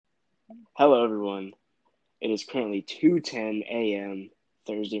Hello, everyone. It is currently 2:10 a.m.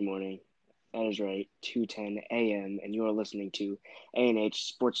 Thursday morning. That is right, 2:10 a.m. and you are listening to A&H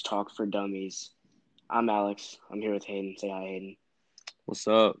Sports Talk for Dummies. I'm Alex. I'm here with Hayden. Say hi, Hayden. What's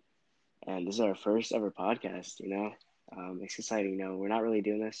up? And this is our first ever podcast. It's exciting. We're not really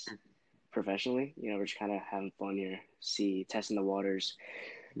doing this professionally. We're just kind of having fun here, testing the waters,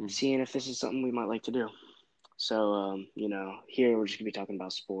 seeing if this is something we might like to do. So, here we're just gonna be talking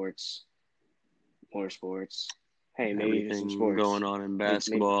about sports, more sports. Hey, maybe even some Everything sports. going on in Maybe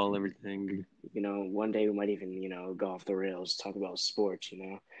basketball, everything. one day we might even go off the rails, talk about sports.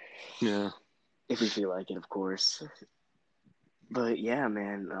 Yeah. If we feel like it, of course. But yeah,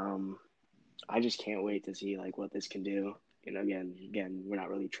 man, I just can't wait to see like what this can do. Again, we're not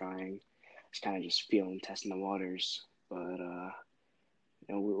really trying. It's kind of just feeling, testing the waters. But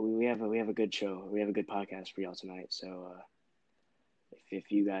we have a good show. We have a good podcast for y'all tonight. So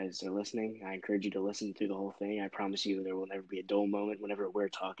if you guys are listening, I encourage you to listen through the whole thing. I promise you there will never be a dull moment whenever we're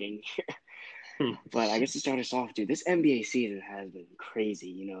talking. But I guess to start us off, dude, this NBA season has been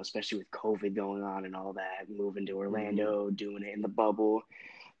crazy, especially with COVID going on and all that, moving to Mm-hmm. Orlando, doing it in the bubble.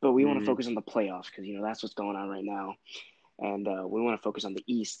 But we want to Mm-hmm. focus on the playoffs because, that's what's going on right now. And we want to focus on the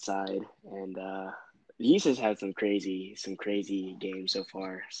East side. And the East has had some crazy games so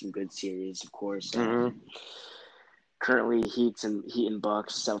far, some good series, of course. Currently, Heat and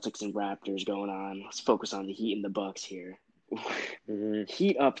Bucks, Celtics and Raptors going on. Let's focus on the Heat and the Bucks here. Mm-hmm.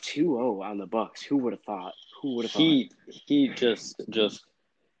 Heat up 2-0 on the Bucks. Who would have thought? Who would have thought? He just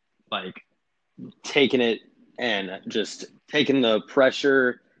like taking it and just taking the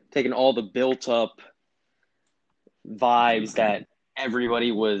pressure, taking all the built up vibes that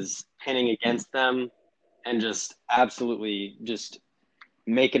everybody was pinning against them, and just absolutely just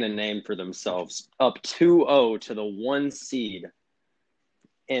making a name for themselves. Up 2-0 to the one seed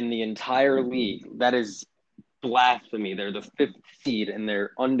in the entire league. That is blasphemy. They're the fifth seed and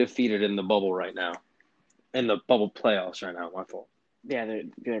they're undefeated in the bubble right now. In the bubble playoffs right now. My fault. Yeah,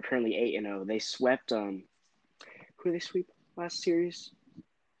 they're currently 8-0. They swept who did they sweep last series?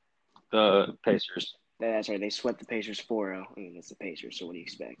 The Pacers. That's right. They swept the Pacers 4-0. I mean, it's the Pacers, so what do you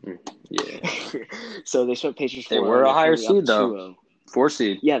expect? Yeah. So they swept Pacers They 4-0 were and a they're higher currently up seed though. 2-0. 4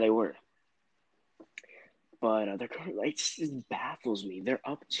 seed. Yeah, they were. But they're currently, like, it just baffles me. They're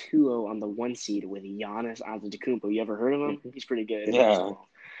up 2-0 on the one seed with Giannis Antetokounmpo. You ever heard of him? He's pretty good in Yeah.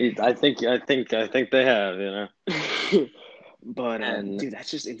 basketball. I think they have, But And dude,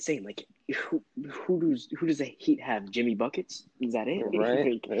 that's just insane. Like, who does the Heat have? Jimmy buckets? Is that it?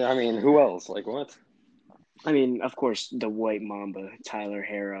 right? Like, I mean, who else? Like what? I mean, of course, the White Mamba, Tyler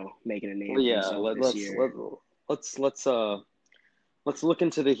Harrow, making a name Well, for yeah, himself this year. let's look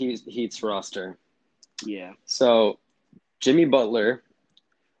into the Heat's roster. Yeah, So Jimmy Butler,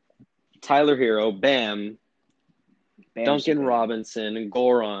 Tyler Hero, Bam, Bam's Duncan good. Robinson,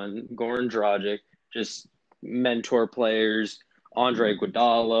 Goran Dragic, just mentor players. Andre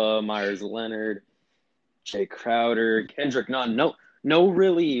Iguodala, Myers Leonard, Jay Crowder, Kendrick Nunn. No,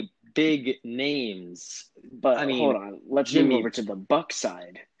 really big names. But I hold mean, on, let's move over Jimmy. to the Buck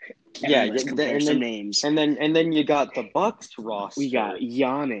side, Yeah, and let's compare and some then names. you got the Bucks We got roster: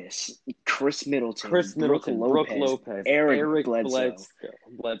 Giannis, Chris Middleton, Chris Brooke Middleton, Brooke Lopez, Lopez, Eric Eric Bledsoe,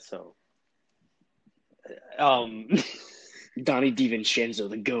 Bledsoe. Um, Donnie DiVincenzo,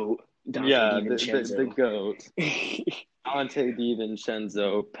 the GOAT. Dante yeah, the DiVincenzo. goat. Dante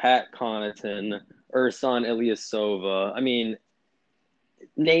DiVincenzo, Pat Connaughton, Ursan Ilyasova. I mean,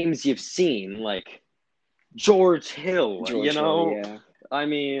 names you've seen like George Hill. George Hill, yeah. I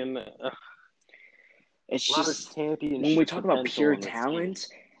mean, It's a lot of just when we championship talk about potential pure on this team. talent,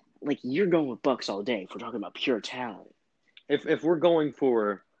 like you're going with Bucks all day if we're talking about pure talent. If we're going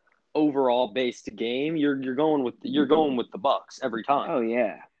for overall based game, you're going with the Bucks every time. Oh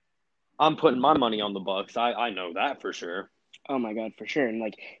yeah. I'm putting my money on the Bucks. I know that for sure. Oh my god, for sure. And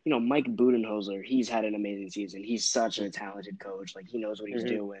like, Mike Budenholzer, he's had an amazing season. He's such a talented coach. Like he knows what he's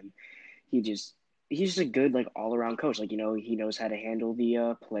Mm-hmm. doing. He just he's just a good like all around coach. Like, he knows how to handle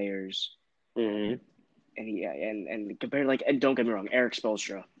the players. Mm-hmm. And and compared like, and don't get me wrong, Eric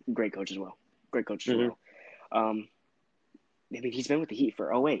Spoelstra, great coach as well. Great coach as Mm-hmm. well. Um I mean, he's been with the Heat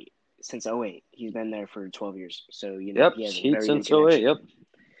for '08 since '08. He's been there for 12 years. So, Yep, he has a Heat very good since '08. connection. Yep.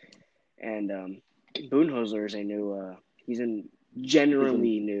 And Budenholzer is a new he's a He's in,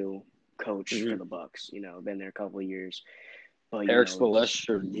 generally new coach for mm-hmm. the Bucks. Been there a couple of years. But, Eric just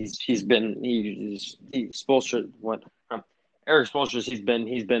Spoelstra. He's Spoelstra. What? Eric Spoelstra.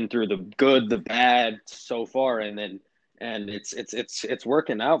 He's been through the good, the bad so far, and it's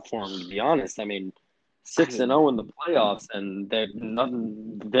working out for him. To be honest, I mean, 6-0 in the playoffs, and they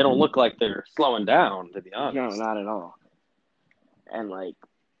don't look like they're slowing down, to be no, honest. not at all. And like,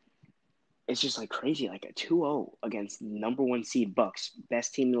 it's just like crazy, like a 2-0 against number one seed Bucks,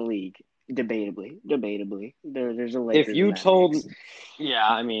 best team in the league, debatably. There's a Lakers If you in that told, mix. yeah,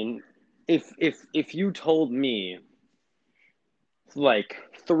 I mean, if you told me like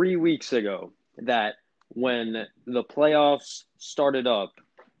 3 weeks ago that when the playoffs started up,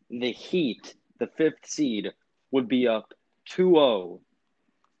 the Heat, the fifth seed, would be up 2-0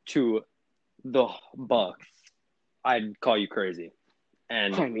 to the Bucks, I'd call you crazy.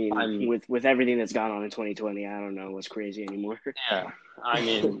 And I mean, with everything that's gone on in 2020, I don't know what's crazy anymore. yeah, I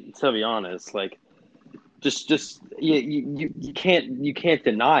mean, to be honest, like just you can't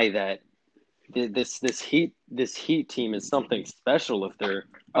deny that this Heat team is something special if they're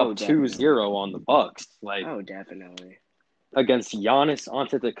Oh, up definitely. 2-0 on the Bucks, like Oh, definitely. against Giannis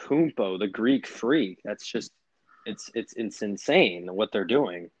Antetokounmpo, the Greek freak. That's just it's insane what they're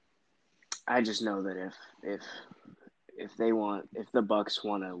doing. I just know that if the Bucks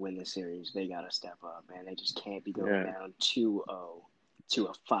want to win the series, they got to step up, man. They just can't be going down 2-0 to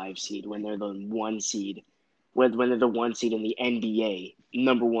a 5 seed when they're the 1 seed. When they're the 1 seed in the NBA,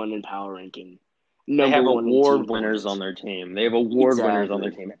 number 1 in power ranking. They have Number 1 in award team winners points. on their team. They have award winners on their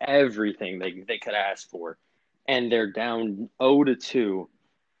Exactly. team. Everything they could ask for, and they're down 0-2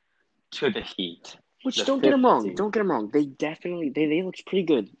 to the Heat. Which The don't get fifth them wrong. seed. Don't get them wrong. They definitely they looked pretty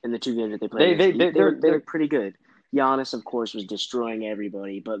good in the 2 games that they played against the Heat. They looked pretty good. Giannis, of course, was destroying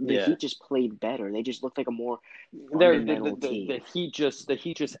everybody, but the Yeah. Heat just played better. They just looked like a more They're fundamental team. the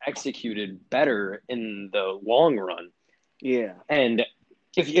Heat just executed better in the long run. Yeah. And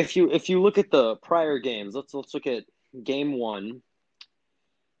if you look at the prior games, let's look at game 1,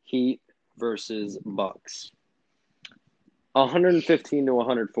 Heat versus Bucks. 115 to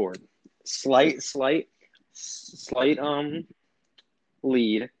 104. Slight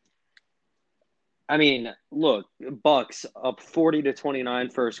lead. I mean, look, Bucks up 40 to 29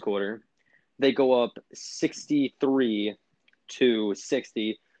 first quarter. They go up 63 to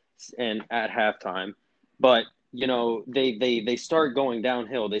 60 and at halftime. But, you know, they start going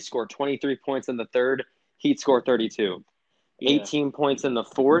downhill. They score 23 points in the third, Heat score 32. Yeah. 18 points in the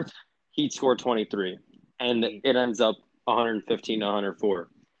fourth, Heat score 23. And Mhm. it ends up 115 to 104.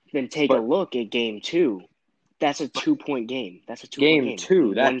 Then take a look at game 2. That's a 2-point game. That's a 2-point game. Game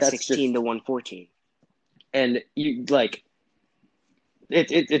 2, that's 116 just to 114. and you like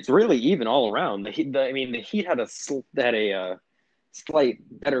it's really even all around. The Heat had a slight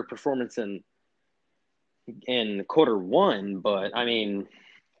better performance in quarter 1, but I mean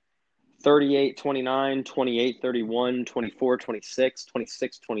 38-29, 28-31, 24-26,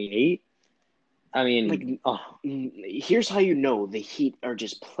 26-28. I mean, here's how you know the Heat are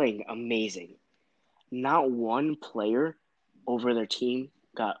just playing amazing. Not one player over their team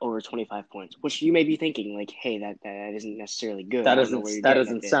got over 25 points, which you may be thinking, like, hey, that isn't necessarily good. That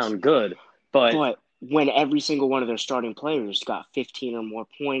doesn't sound good. But when every single one of their starting players got 15 or more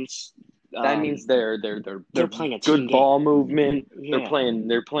points, that means they're playing a good team ball game. movement. Yeah.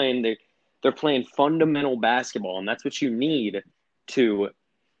 They're playing fundamental basketball, and that's what you need to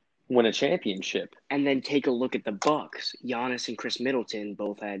win a championship. And then take a look at the Bucks. Giannis and Chris Middleton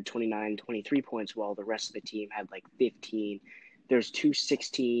both had 29, 23 points, while the rest of the team had like 15. There's 2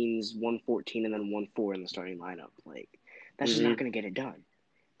 16s, 1 14, and then 1 4 in the starting lineup. Like, that's just not going to get it done.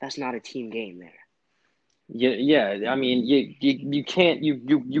 That's not a team game there. Yeah. I mean, you can't you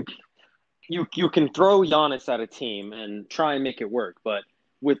can throw Giannis at a team and try and make it work, but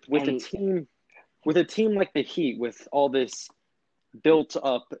with a team like the Heat, with all this built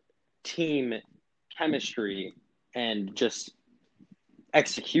up team chemistry and just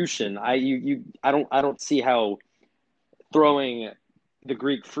execution, I don't see how throwing the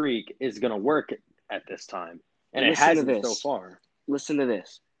Greek freak is going to work at this time, and it hasn't so far. Listen to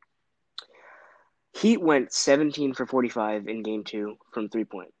this. Heat went 17 for 45 in game 2 from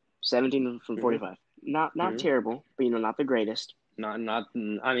 3-point. 17 from 45. Not terrible, but not the greatest. Not.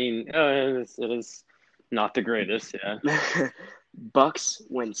 I mean, it is not the greatest. Yeah. Bucks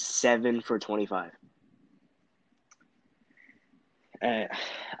went 7 for 25.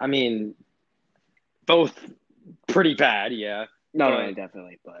 I mean, both pretty bad. Yeah. No,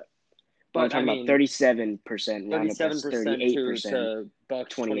 definitely. But I'm talking about 37%. 37% 38% to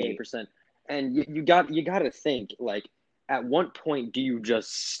Bucks 28%. And you got to think, like, at what point do you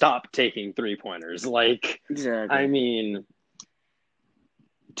just stop taking 3-pointers? Like, exactly. I mean,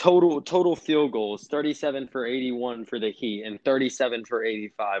 total field goals, 37 for 81 for the Heat and 37 for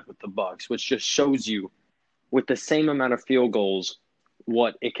 85 with the Bucks, which just shows you with the same amount of field goals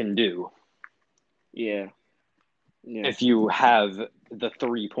what it can do. Yeah. Yeah. if you have the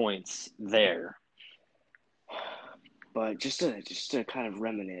 3 points there. But just to kind of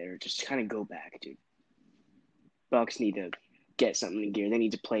reminisce or just to kind of go back, dude. Bucks need to get something in gear. They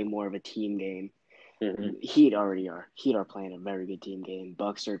need to play more of a team game. Mm-hmm. Heat already are. Heat are playing a very good team game.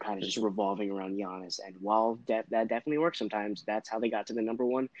 Bucks are kind of just revolving around Giannis, and while that definitely works sometimes, that's how they got to the number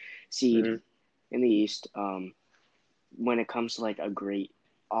one seed Mm-hmm. in the East. When it comes to like a great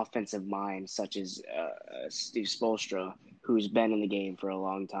offensive mind such as Steve Spoelstra, who's been in the game for a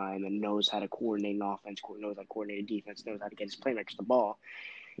long time and knows how to coordinate an offense, knows how to coordinate a defense, knows how to get his playmakers the ball.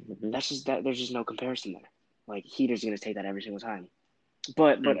 Mm-hmm. That's just that. There's just no comparison there. Like Heaters going to take that every single time.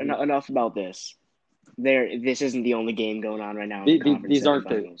 But Mm-hmm. enough about this. This isn't the only game going on right now in the conference These aren't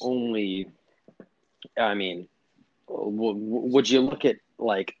the semifinals. only. I mean, would you look at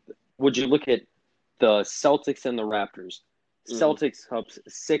the Celtics and the Raptors? Celtics up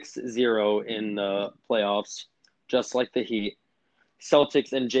 6-0 in the playoffs, just like the Heat.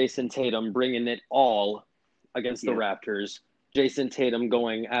 Celtics and Jason Tatum bringing it all against the Yep. Raptors. Jason Tatum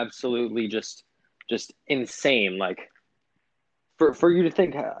going absolutely just insane. Like for you to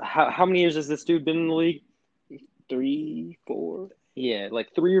think, how many years has this dude been in the league? 3, 4. Yeah,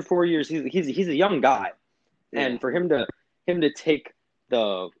 like 3 or 4 years. He's a young guy, Yeah. and for him to take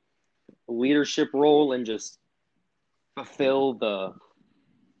the leadership role and just fulfill the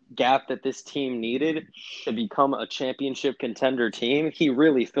gap that this team needed to become a championship contender team, he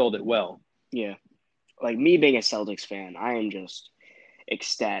really filled it well. Yeah. Like me being a Celtics fan, I am just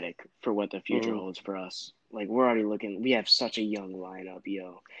ecstatic for what the future holds for us. Like we're already looking. We have such a young lineup,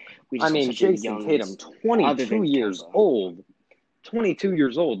 yo. We I just have mean, such a Jason young, Tatum, other 22 than years Kemba. old, 22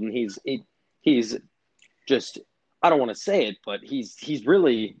 years old, and he's just, I don't want to say it, but he's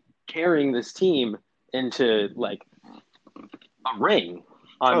really carrying this team into like a ring.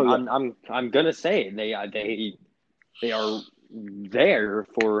 I'm gonna say it. They are there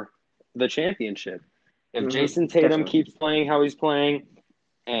for the championship. If Jason Tatum Definitely. keeps playing how he's playing,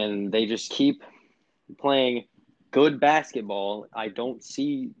 and they just keep playing good basketball, I don't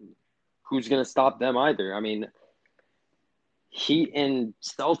see who's gonna stop them either. I mean, Heat and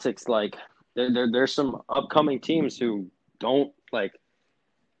Celtics, like there's some upcoming teams who don't like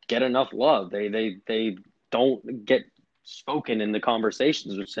get enough love. They don't get spoken in the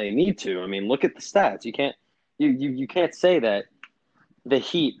conversations which they need to. I mean, look at the stats. You can't say that the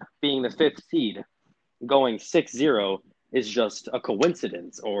Heat being the 5th seed going 6-0 is just a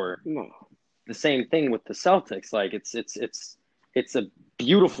coincidence, or No. the same thing with the Celtics. Like it's a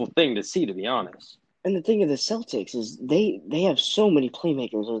beautiful thing to see, to be honest. And the thing of the Celtics is they have so many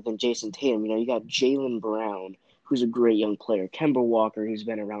playmakers other than Jason Tatum. You know, you got Jaylen Brown, who's a great young player, Kemba Walker, who's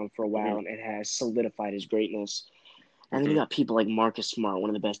been around for a while Mm-hmm. and has solidified his greatness. And then you Mm-hmm. got people like Marcus Smart, one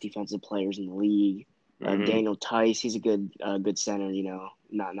of the best defensive players in the league. Mm-hmm. Daniel Tice, he's a good center. You know,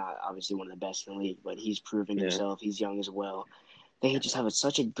 not obviously one of the best in the league, but he's proven Yeah. himself. He's young as well. They just have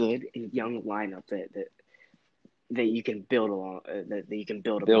such a good and young lineup that you can build along that you can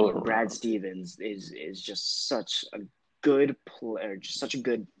build upon. Brad Stevens is just such a good player, just such a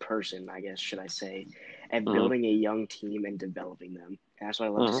good person, I guess should I say, at building a young team and developing them. And that's what I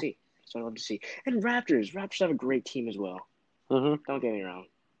love to see. That's what I love to see. And Raptors have a great team as well. Mm-hmm. Don't get me wrong.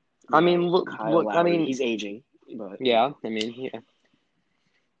 I mean, Kyle look. I Lowry, mean, he's aging, but yeah. I mean, yeah.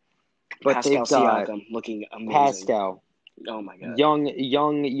 But Pascal they've got Siakam looking amazing. Pascal, Oh my god,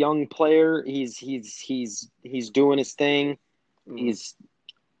 young player. He's doing his thing. He's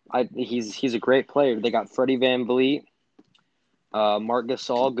a great player. They got Freddie VanVleet, Marc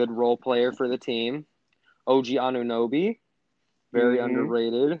Gasol, good role player for the team. OG Anunoby, very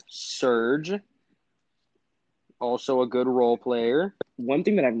underrated. Serge, also a good role player. One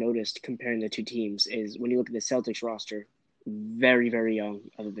thing that I've noticed comparing the two teams is when you look at the Celtics roster, very, very young,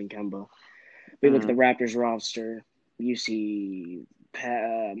 other than Kemba. But you look at the Raptors roster, you see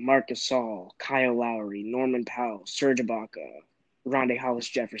Marc Gasol, Kyle Lowry, Norman Powell, Serge Ibaka, Rondae Hollis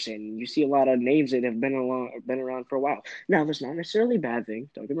Jefferson. You see a lot of names that have been around for a while. Now, that's not necessarily a bad thing.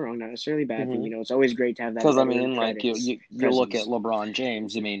 Don't get me wrong, not necessarily a bad thing. You know, it's always great to have that Because I veteran mean, like you look at presence. LeBron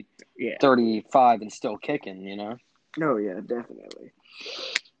James. I mean, Yeah. 35 and still kicking. You know. Oh yeah, definitely.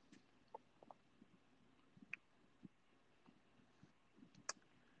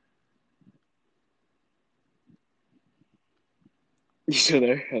 You still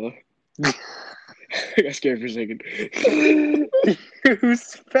there? Hello. I got scared for a second.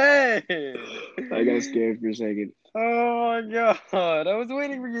 Who's fed? I got scared for a second. Oh my god! I was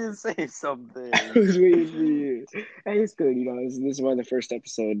waiting for you to say something. I was waiting for you. Hey, it's good, you know. This is why the first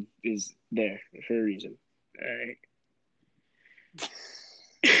episode is there for a reason. All right.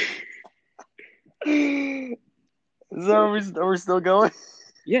 So are we still going?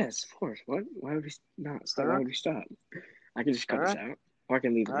 Yes, of course. What? Why would we not stop? All Why right. would we stop? I can just All cut this right. out, or I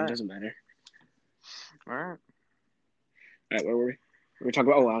can leave All it in. right. Doesn't matter. All right. All right, where were we? We were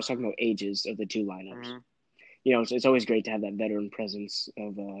talking about. Oh, I was talking about ages of the two lineups. Mm-hmm. It's always great to have that veteran presence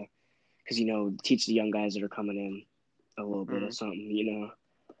of, because teach the young guys that are coming in a little bit Mm-hmm. of something.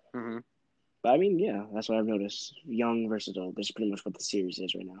 Mm-hmm. But I mean, yeah, that's what I've noticed. Young versus old. That's pretty much what the series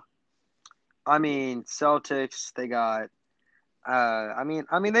is right now. I mean, Celtics, they got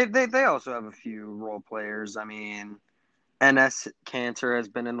they also have a few role players. I mean, NS Cantor has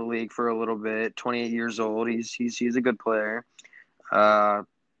been in the league for a little bit, 28 years old. He's a good player. Uh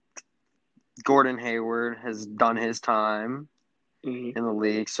Gordon Hayward has done his time Mm-hmm. in the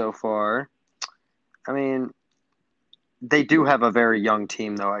league so far. I mean, they do have a very young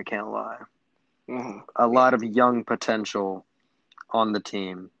team though, I can't lie. Uh-huh. A lot of young potential on the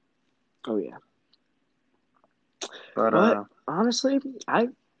team. Oh yeah. But But honestly, I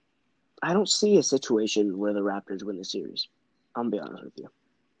don't see a situation where the Raptors win the series. I'm gonna be honest with you.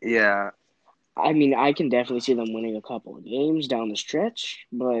 yeah, I mean, I can definitely see them winning a couple of games down the stretch,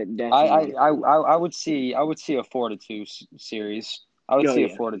 but definitely. I would see a 4-2 series. I would Oh see a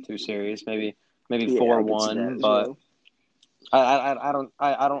yeah, 4-2 series, maybe yeah, I could see that 4-1, as but well.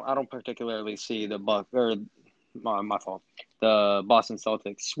 I don't particularly see the Buck or my fault, the Boston Celtics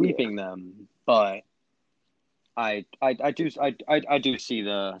Yeah, sweeping them, but I do see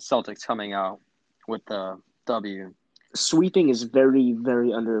the Celtics coming out with the W. sweeping is very, very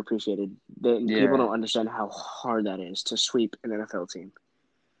underappreciated. People Yeah. don't understand how hard that is to sweep an NFL team.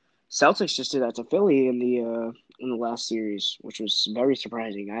 Celtics just did that to Philly in the last series, which was very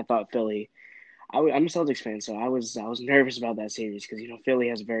surprising. I thought Philly. I'm a Celtics fan, so I was nervous about that series because Philly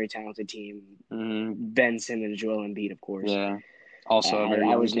has a very talented team. Hmm. Ben Simmons, Joel Embiid, of course. Yeah. Also a very I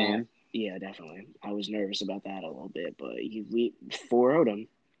young was not. team. Yeah, definitely. I was nervous about that a little bit, but we 4-0'd them.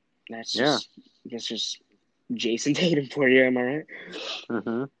 That's Yeah. just Jason Tatum for you. Am I right?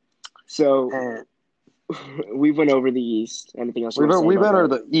 Hmm. So And we went over the East. Anything else you we want to say we about better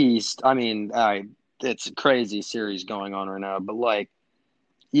that? the East. I mean, it's a crazy series going on right now, but like,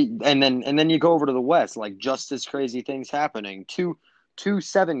 and then you go over to the West, like just as crazy things happening. Two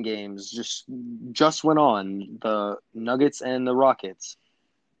 7 games just went on. The Nuggets and the Rockets,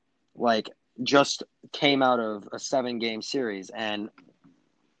 like, just came out of a 7 game series, and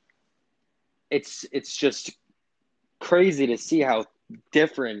it's just crazy to see how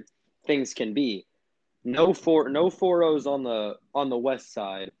different things can be. No 4-0s on the West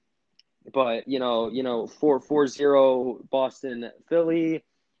side, but 4-0 Boston Philly,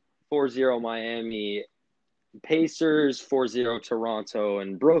 4-0 Miami Pacers, 4-0 Toronto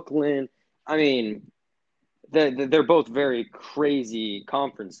and Brooklyn. I mean, they're both very crazy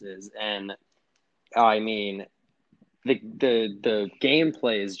conferences, and I mean the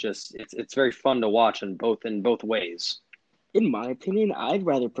gameplay is just it's very fun to watch in both ways. In my opinion, I'd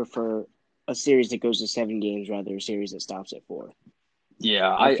rather prefer a series that goes to 7 games rather than a series that stops at 4.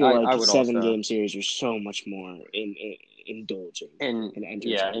 Yeah, I feel like I a would seven also. game series are so much more indulging And and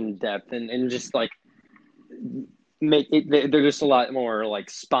yeah, entertaining. in depth and just like make it. They're just a lot more like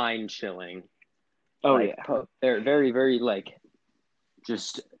spine chilling. Oh Like yeah, they're very very like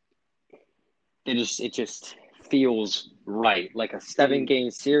just it just feels right. Like a seven mm-hmm.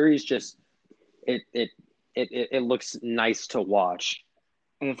 game series, just it it it looks nice to watch.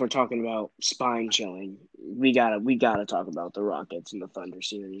 And if we're talking about spine chilling, we gotta talk about the Rockets and the Thunder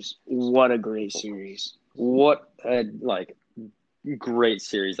series. What a great series! What a like great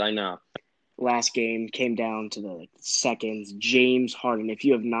series! I know. Last game came down to the seconds. James Harden. If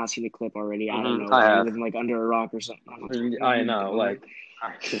you have not seen the clip already, I don't know I why you're have. living like under a rock or something. No, I you know. don't. Like.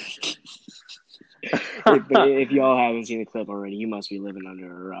 But if y'all haven't seen the clip already, you must be living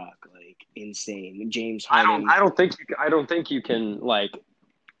under a rock. Like insane. James Harden. I don't think you can like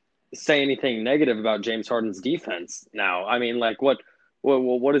say anything negative about James Harden's defense now. I mean, like what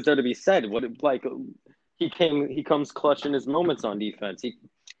is there to be said? What like he comes clutch in his moments on defense. He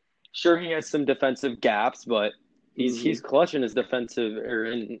has some defensive gaps, but Mm-hmm. he's clutch in his defensive or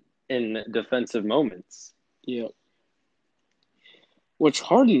in defensive moments. Yeah. Which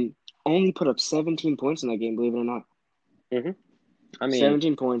Harden only put up 17 points in that game, believe it or not. Hmm. I mean,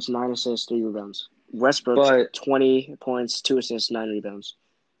 17 points, 9 assists, 3 rebounds. Westbrook, but 20 points, 2 assists, 9 rebounds.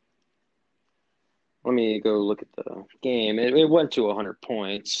 let me go look at the game. It went to 100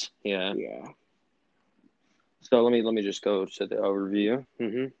 points. Yeah. Yeah. So let me just go to the overview.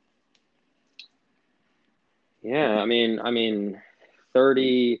 Yeah, I mean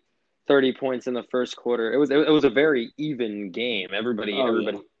 30 points in the first quarter. It was a very even game. Oh, yeah. Everybody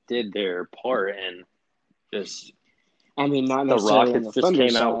did their part and just I mean, not the necessarily on Rockets the just Thunder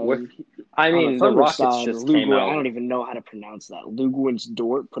came out side. with. I On the mean, the Thunder Rockets side, just came I out. don't even know how to pronounce that. Luguentz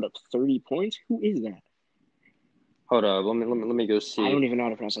Dort put up 30 points. Who is that? Hold up, let me go see. I don't even know how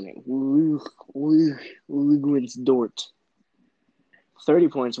to pronounce that name. Luguentz Dort. 30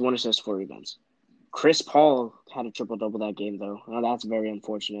 points, 1 assist, 4 rebounds. Chris Paul had a triple-double that game, though. Now, that's very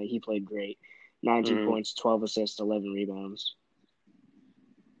unfortunate. He played great. 19 points, 12 assists, 11 rebounds.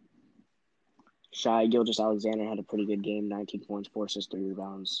 Shai Gilgeous-Alexander had a pretty good game. 19 points, 4 assists, 3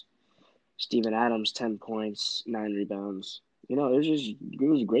 rebounds. Steven Adams, 10 points, 9 rebounds. It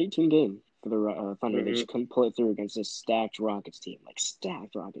was a great team game for the Thunder. They just couldn't pull it through against this stacked Rockets team.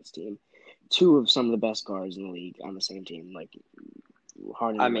 Two of some of the best guards in the league on the same team.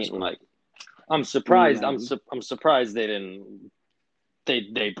 Harden. I mean, I'm surprised. I'm surprised they didn't.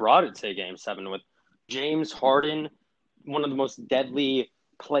 They brought it to Game 7 with James Harden, one of the most deadly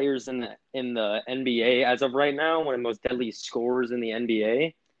players in the NBA as of right now, one of the most deadly scorers in the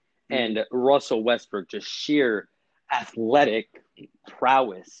NBA, and Russell Westbrook, just sheer athletic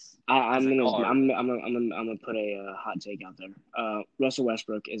prowess. I'm gonna put a hot take out there. Russell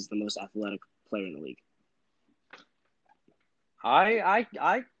Westbrook is the most athletic player in the league. I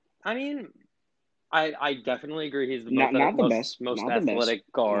mean, I definitely agree. He's the most athletic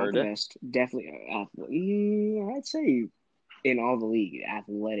guard. Not the best. Definitely I'd say in all the league,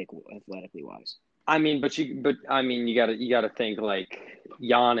 athletically wise. I mean, you gotta think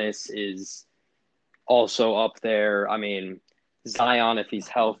Giannis is also up there. I mean, Zion if he's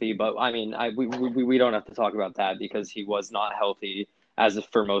healthy, but I mean, we don't have to talk about that because he was not healthy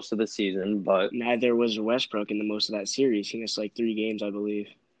for most of the season. But neither was Westbrook in the most of that series. He missed 3 games, I believe.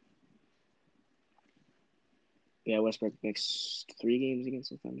 Yeah, Westbrook missed 3 games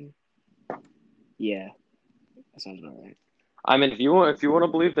against the Thunder. Yeah, that sounds about right. I mean, if you want to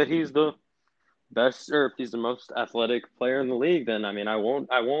believe that he's the best or if he's the most athletic player in the league, then I mean, I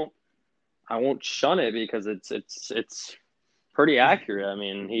won't shun it because it's pretty accurate. I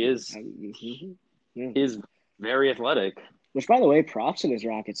mean, he is very athletic. Which, by the way, props to this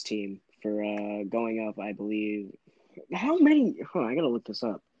Rockets team for going up. I believe how many? I gotta look this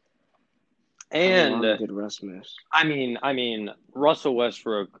up. And did Russ miss? I mean, Russell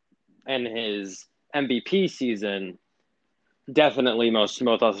Westbrook and his MVP season, definitely most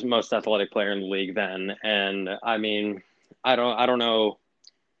athletic player in the league then. And I mean, I don't know.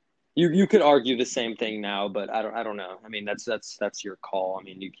 You could argue the same thing now, but I don't know. I mean, that's your call. I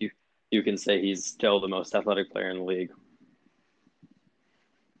mean, you can say he's still the most athletic player in the league.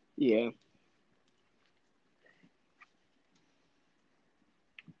 Yeah.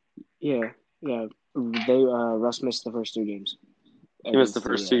 Yeah. Russ missed the first 2 games. He missed the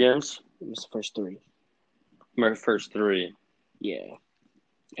first 2 games? He missed the first 3. First 3. Yeah.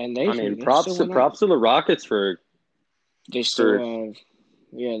 And props to the Rockets for they still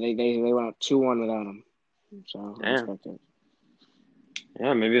they went up 2-1 without him. So I respect it.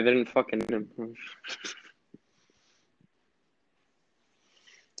 Yeah, maybe they didn't fucking need him.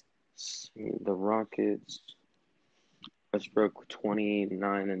 The Rockets. Westbrook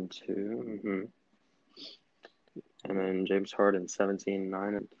 29 and 2. Mm-hmm. And then James Harden 17,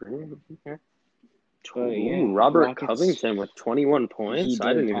 9 and 3. Okay. Robert Rockets, Covington with 21 points.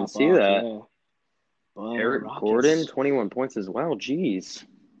 I didn't even see that. Yeah. Eric Gordon 21 points as well. Jeez.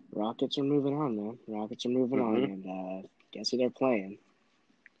 Rockets are moving on, man. Rockets are moving on, and guess who they're playing?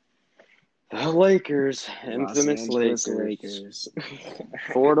 The Lakers, infamous Lakers.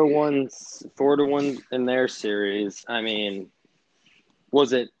 4-1 in their series. I mean,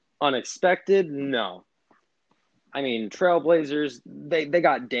 was it unexpected? No. I mean, Trailblazers, they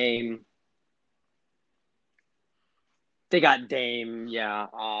got Dame. Yeah.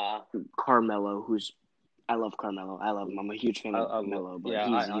 Carmelo, I love Carmelo. I love him. I'm a huge fan of Melo, but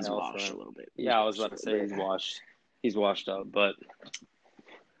he's washed a little bit. I was about to say he's washed up, but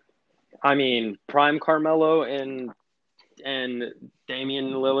I mean, prime Carmelo and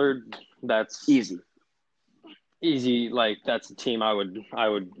Damian Lillard, that's easy. That's a team I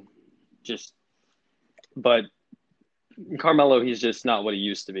would just. But Carmelo, he's just not what he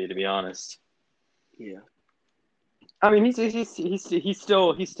used to be honest. Yeah. I mean, he's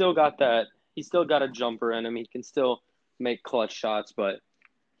still got that. He's still got a jumper in him. He can still make clutch shots, but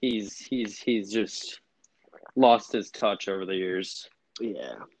he's just lost his touch over the years.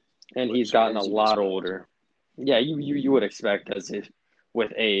 Yeah. And he's gotten a lot older. Yeah, you would expect as if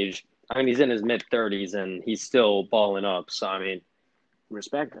with age. I mean, he's in his mid-30s and he's still balling up. So I mean,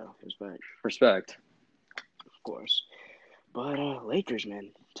 respect. Of course, but Lakers,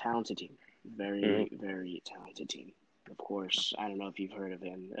 man, talented team, very very talented team. of course, I don't know if you've heard of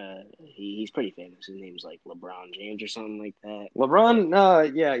him. He's pretty famous. His name's like LeBron James or something like that.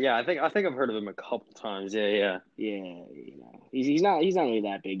 LeBron, yeah. I think I've heard of him a couple times. Yeah. Yeah, he's not really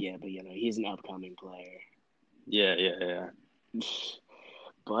that big yet, but he's an upcoming player. Yeah.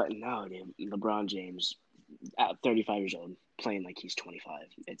 But no, dude, LeBron James at 35 years old playing like he's 25.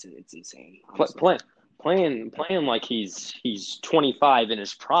 It's insane. Play, playing like he's 25 in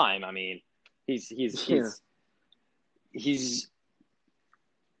his prime. I mean, he's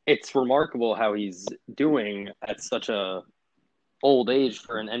it's remarkable how he's doing at such a old age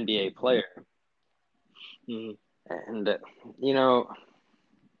for an NBA player. Mm-hmm. And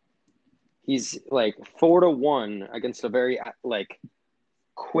he's like 4-1 against a very like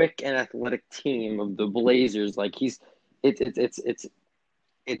quick and athletic team of the Blazers. Like it's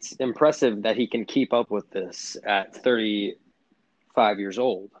impressive that he can keep up with this at 34 years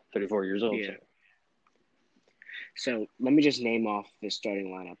old. Yeah. So let me just name off the starting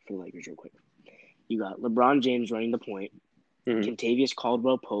lineup for the Lakers real quick. You got LeBron James running the point, Kentavious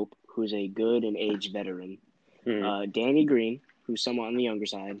Caldwell-Pope, who's a good and aged veteran, Danny Green, who's somewhat on the younger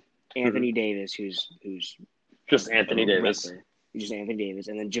side, Anthony Davis, who's just Anthony Davis. Just Anthony Davis,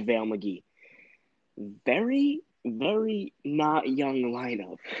 and then JaVale McGee. Very, very not young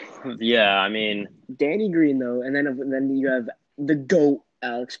lineup. Yeah, I mean Danny Green though, and then you have the GOAT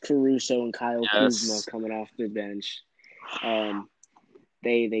Alex Caruso and Kyle Kuzma coming off the bench.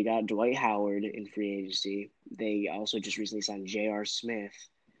 They got Dwight Howard in free agency. They also just recently signed J.R. Smith.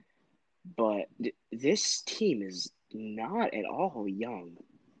 But this team is not at all young.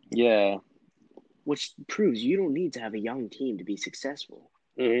 Yeah. Which proves you don't need to have a young team to be successful.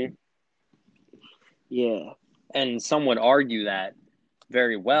 Mm-hmm. Yeah. And some would argue that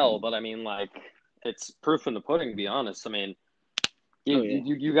very well, but I mean, like, it's proof in the pudding, to be honest. I mean,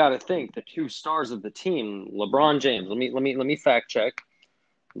 you got to think the two stars of the team, LeBron James. Let me fact check.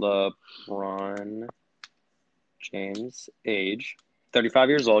 LeBron James, age 35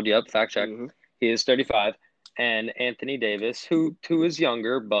 years old. Yep, fact check. Mm-hmm. He is 35. And Anthony Davis, who is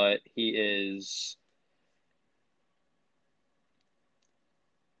younger, but he is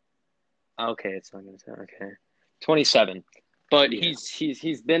okay. It's not going to say okay. 27. But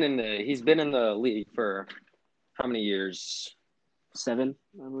he's been in the league for how many years? 7,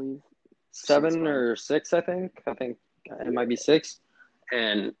 I believe. 7 or 6, I think. I think it might be 6.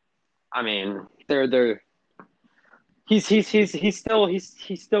 And I mean, he's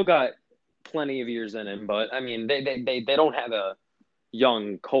still got plenty of years in him, but I mean, they don't have a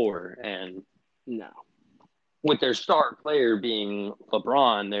young core, and no, with their star player being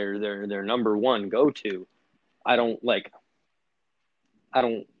LeBron, their number one go-to. I don't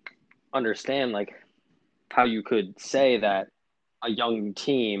understand like how you could say that a young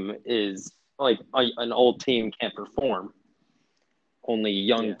team is like an old team can't perform. Only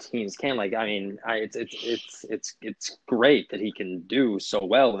young teams can. Like, I mean, it's great that he can do so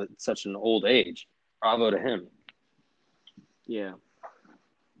well at such an old age. Bravo to him. Yeah.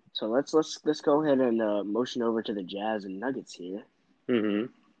 So let's go ahead and motion over to the Jazz and Nuggets here.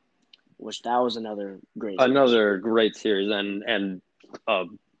 Mm-hmm. Which that was another great series, and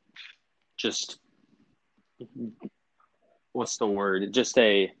just what's the word? Just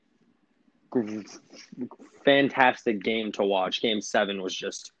a fantastic game to watch. Game 7 was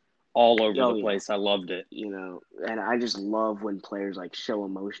just all over the place. I loved it. And I just love when players like show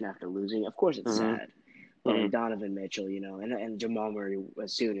emotion after losing. Of course, it's sad. But like Donovan Mitchell, and Jamal Murray,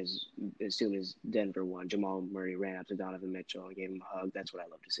 as soon as Denver won, Jamal Murray ran up to Donovan Mitchell and gave him a hug. That's what I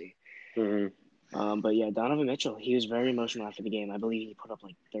love to see. But yeah, Donovan Mitchell, he was very emotional after the game. I believe he put up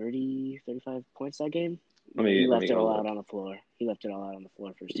like 30, 35 points that game. He left it all out on the floor. He left it all out on the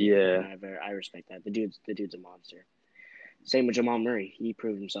floor for his team. Yeah. And I respect that. The dude's a monster. Same with Jamal Murray. He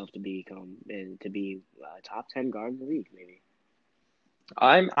proved himself to be a top 10 guard in the league, maybe.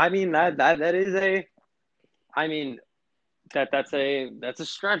 I mean that is a. I mean, that's a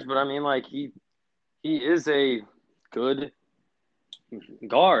stretch, but I mean, like he is a good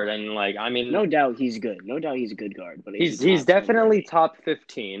guard, and like I mean, no doubt he's good. No doubt he's a good guard, but he's definitely top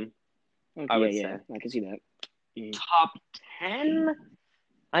 15. Okay, I would say I can see that. Top 10.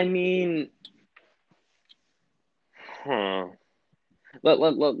 I mean,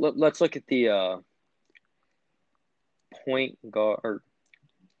 Let's look at the point guard. Or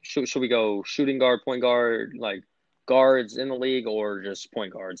should we go shooting guard, point guard, like guards in the league, or just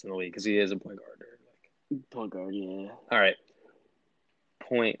point guards in the league? Because he is a point guard. Point guard, yeah. All right.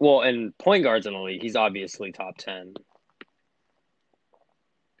 And point guards in the league, he's obviously top 10.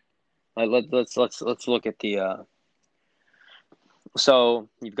 Let's look at the. So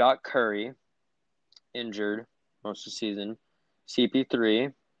you've got Curry injured. most of the season.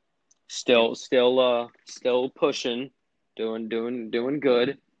 CP3 still pushing, doing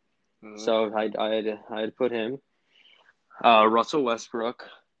good. So I'd put him. Russell Westbrook,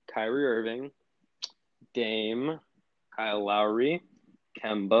 Kyrie Irving, Dame, Kyle Lowry,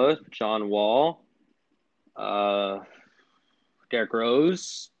 Kemba, John Wall, Derrick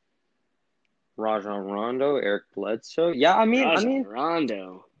Rose, Rajon Rondo, Eric Bledsoe. Yeah, I mean,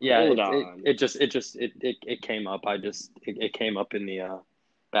 Rondo. yeah. Hold on. It came up. It came up in the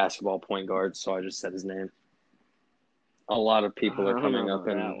basketball point guard, so I just said his name. A lot of people are coming up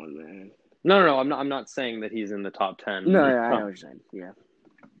in that one, man. No. I'm not saying that he's in the top 10. No, I know what you're saying. Yeah.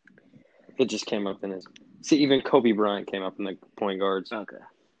 It just came up in his. See, even Kobe Bryant came up in the point guards. Okay.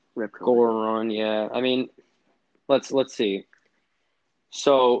 Rip Kobe. Goran, yeah. I mean, let's see.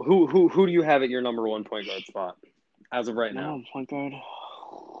 So who do you have at your number one point guard spot as of right now? Point guard.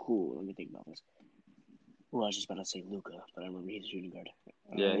 Ooh, let me think about this. Well, I was just about to say Luka, but I remember he's a shooting guard.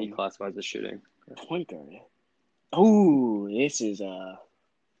 Yeah, he classifies as shooting. Point guard. Oh, this is a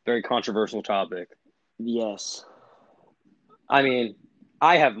very controversial topic. Yes. I mean,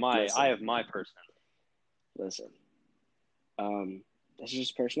 I have my person. Listen. That's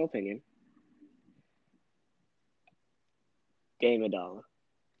just personal opinion. Damian Lillard.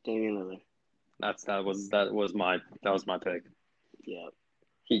 That was my pick. Yeah.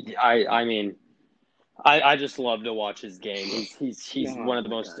 I just love to watch his game. He's one of the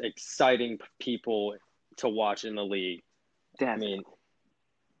most exciting people to watch in the league. Definitely. I mean,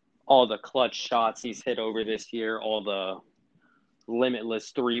 all the clutch shots he's hit over this year, all the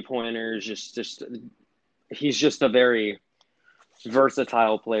limitless 3-pointers, he's just a very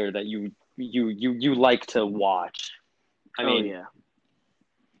versatile player that you like to watch. I mean, yeah.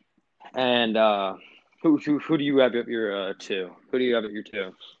 And who do you have at your 2? Who do you have at your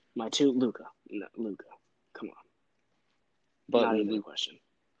 2? My 2, Luka. No, Luka. Come on. But not even a question.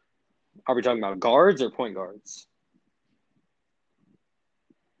 Are we talking about guards or point guards?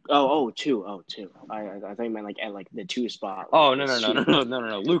 Oh, 2. Oh, 2. I thought you meant like at like the 2 spot. Oh, no.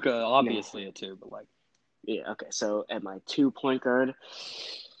 Luka obviously a 2, but like. Yeah. Okay. So at my 2 point guard,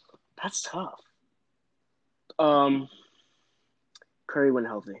 that's tough. Curry when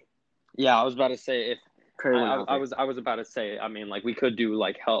healthy. Yeah, I was about to say if Curry when healthy. I was about to say. I mean, like we could do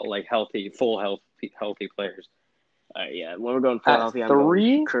like healthy players. Yeah, when we're going full healthy, I'm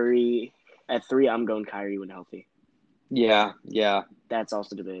going Curry. At 3, I'm going Kyrie when healthy. Yeah. That's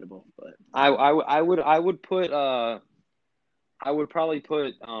also debatable, but I would put I would probably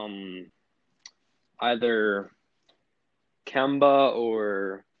put either Kemba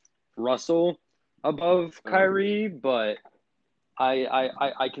or Russell above Kyrie, but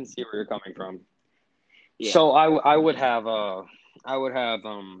I can see where you're coming from. Yeah. So I would have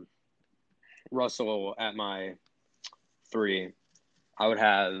Russell at my 3. I would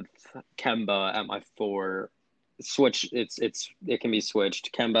have Kemba at my 4. Switch it can be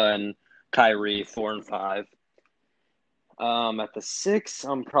switched. Kemba and Kyrie 4 and 5. At the 6,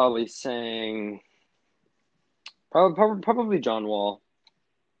 I'm probably saying probably John Wall,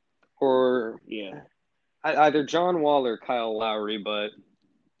 or either John Wall or Kyle Lowry. But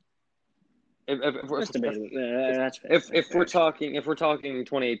if we're talking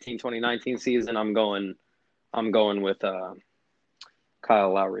 2018, 2019 season, I'm going with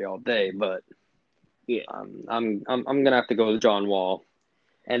Kyle Lowry all day. But yeah, I'm gonna have to go with John Wall,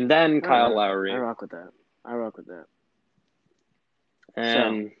 and then Kyle Lowry. I rock with that.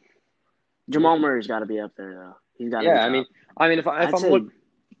 And so, Jamal Murray's got to be up there though. He's got to. Yeah, I mean, if I'm looking,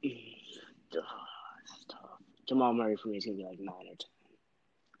 it's tough. Jamal Murray for me is gonna be like 9 or 10.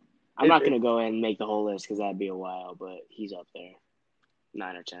 I'm not gonna go ahead and make the whole list because that'd be a while, but he's up there,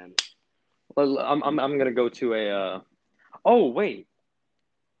 9 or 10. Well, I'm gonna go to a. Oh wait.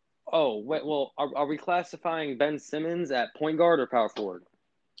 Well, are we classifying Ben Simmons at point guard or power forward?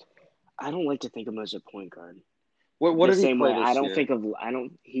 I don't like to think of him as a point guard. What did he play this I don't year? think of.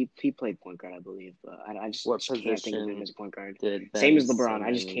 He played point guard, I believe, but I just can't think of him as a point guard. Same as LeBron. Simmons.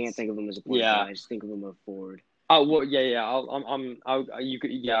 I just can't think of him as a point guard. I just think of him as a forward. Oh well, yeah.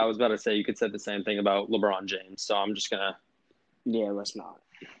 I was about to say you could say the same thing about LeBron James. So I'm just gonna. Yeah, let's not.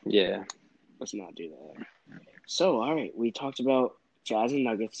 Yeah, let's not do that. So all right, we talked about Jazz and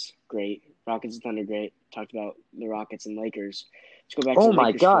Nuggets, great. Rockets and Thunder, great. Talked about the Rockets and Lakers. Let's go back to the Lakers. Oh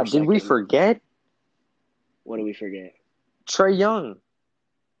my God, did we forget? What did we forget? Trae Young.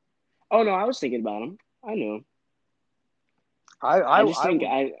 Oh no, I was thinking about him. I knew him. I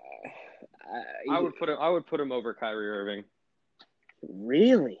would put him over Kyrie Irving.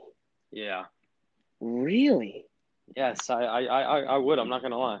 Really? Yeah. Really? Yes, I would. I'm not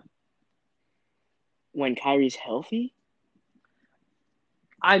gonna lie. when Kyrie's healthy?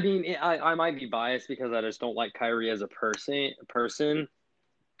 I mean, I might be biased because I just don't like Kyrie as a person,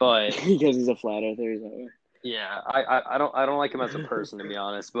 but Because he's a flat earther. Is that way? yeah, I don't like him as a person to be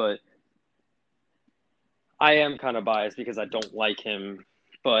honest, but I am kind of biased because I don't like him.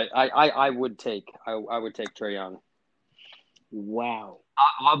 But I would take Trae Young. Wow.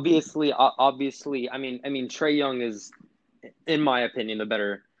 Obviously, I mean Trae Young is, in my opinion, the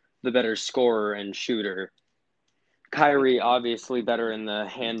better scorer and shooter. Kyrie obviously better in the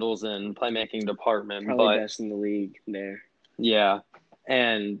handles and playmaking department, Probably but best in the league there. yeah,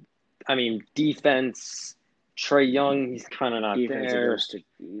 and I mean defense. Trae Young, he's kind of not Defense, it there. goes to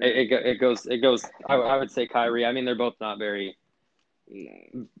It goes. I would say Kyrie. I mean, they're both not very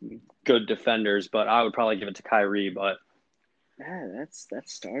no. good defenders, but I would probably give it to Kyrie. But Yeah, that's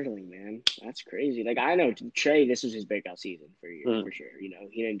startling, man. That's crazy. Like I know Trey, this was his breakout season for sure. You know,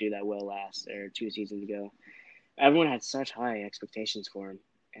 he didn't do that well last or 2 seasons ago. Everyone had such high expectations for him,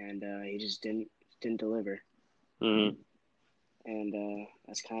 and he just didn't deliver. mm-hmm. And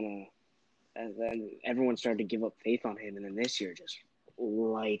that's kind of and then everyone started to give up faith on him, and then this year just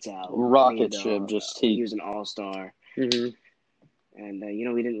lights out. Rocket ship, just he was an all-star. Mm-hmm. And, you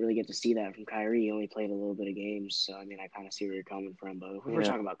know, we didn't really get to see that from Kyrie. He only played a little bit of games. So, I mean, I kind of see where you're coming from. But if we're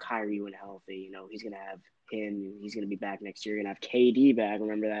talking about Kyrie when healthy, you know, he's going to have him. He's going to be back next year. You're going to have KD back.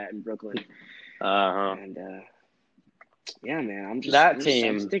 Remember that in Brooklyn. Uh-huh. And, yeah, man, I'm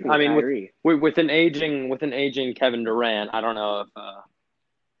team. sticking with Kyrie. With an aging Kevin Durant, I don't know if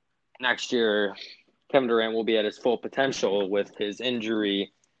next year Kevin Durant will be at his full potential with his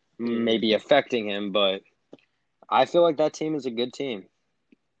injury maybe affecting him, but I feel like that team is a good team.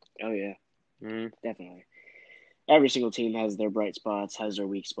 Oh, yeah. Definitely. Every single team has their bright spots, has their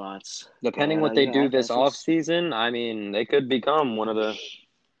weak spots. Depending what they do this offseason, I mean, they could become one of the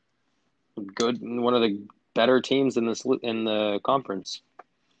better teams in the conference.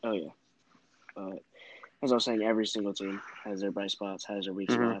 Oh, yeah. But as I was saying, every single team has their bright spots, has their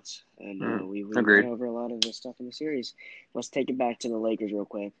weak spots, and we went over a lot of this stuff in the series. Let's take it back to the Lakers real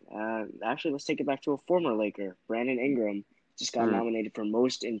quick. Actually, let's take it back to a former Laker, Brandon Ingram, just got nominated for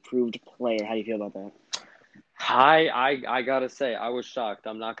Most Improved Player. How do you feel about that? I gotta say, I was shocked.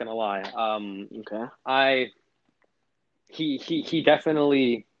 I'm not gonna lie. Okay. He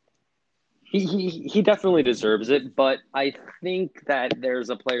definitely. He definitely deserves it, but I think that there's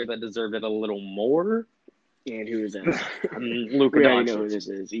a player that deserved it a little more. And who is that? Luka Doncic. I know who this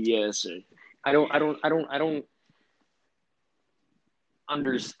is. Yes, sir. I don't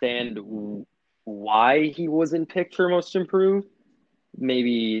understand why he wasn't picked for Most Improved.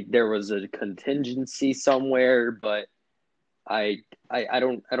 Maybe there was a contingency somewhere, but I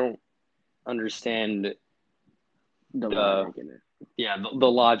don't understand the logic in it. Yeah,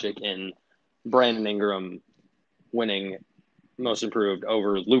 the logic in Brandon Ingram winning Most Improved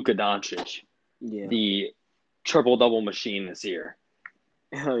over Luka Doncic, the triple-double machine this year.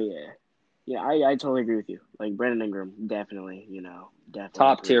 Oh, yeah. Yeah, I totally agree with you. Like, Brandon Ingram, definitely.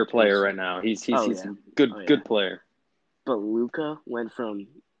 Top-tier player right now. He's a good player. But Luka went from,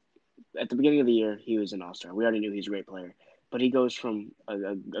 at the beginning of the year, he was an all-star. We already knew he's a great player. But he goes from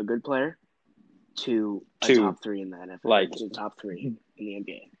a good player to top 3 in the NFL. To top 3 in the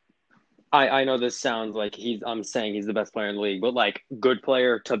NBA. I know this sounds like I'm saying he's the best player in the league, but like good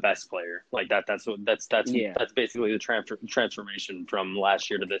player to best player, like that's basically the transformation from last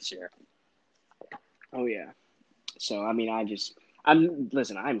year to this year. Oh yeah. So I mean, I'm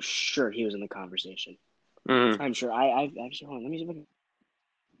sure he was in the conversation. I'm sure. I actually hold on. Let me see if I can.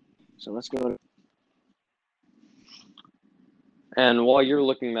 So let's go. And while you're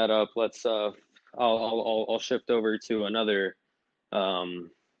looking that up, let's I'll shift over to another.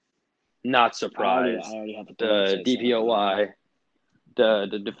 Not surprised. I already have the DPOY,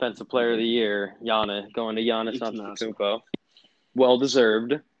 the Defensive Player of the Year, Giannis, going to Giannis Antetokounmpo. Well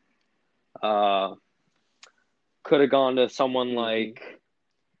deserved. Could have gone to someone like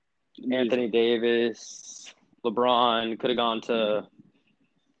Anthony Davis, LeBron. Could have gone to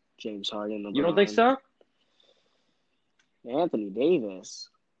James Harden. LeBron. You don't think so? Anthony Davis.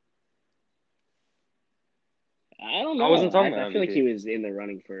 I don't know. I wasn't talking about I feel like he was in the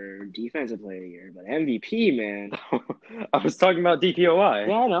running for Defensive Player of the Year, but MVP, man. I was talking about DPOY.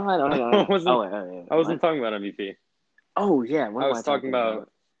 Yeah, I know. I wasn't talking about MVP. Oh yeah, I was talking about.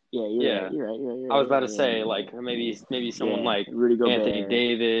 Yeah, you're right. I was about to say like maybe someone like Rudy Gobert, Anthony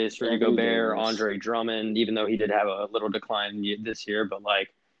Davis, Rudy Gobert, Andre Drummond. Even though he did have a little decline this year, but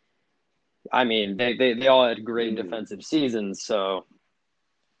like, I mean, they all had great defensive seasons, so.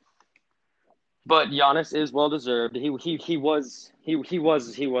 But Giannis is well deserved. He was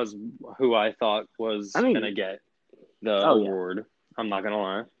who I thought I was mean, gonna get the oh yeah, award. I'm not gonna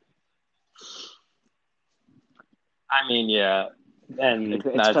lie. I mean, yeah, and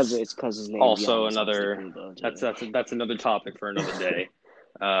that's it's because his name's also Giannis another. Antetokounmpo That's too. that's that's another topic for another day.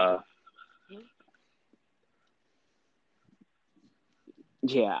 Uh,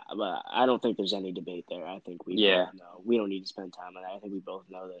 Yeah, but I don't think there's any debate there. I think we yeah. both know. We don't need to spend time on that. I think we both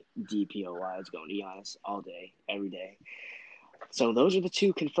know that DPOY is going to Giannis all day, every day. So those are the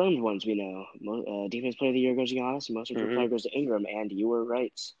two confirmed ones we know. Defense Player of the Year goes to Giannis, and Most Improved Mm-hmm. Player goes to Ingram. And you were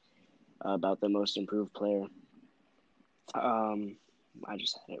right about the Most Improved Player. I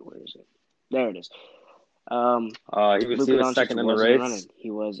just had it. Where is it? There it is. He Luka was Doncic second in the was in the running. race.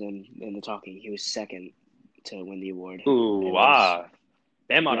 He was in the talking. He was second to win the award. Ooh, It was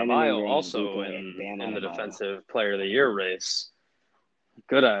Bam Brandon Adebayo Ingram, also Luka, and in Bam in the Adebayo. Defensive Player of the Year race.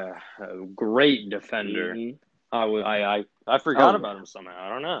 Good, a great defender. Mm-hmm. I Oh forgot yeah, about him somehow. I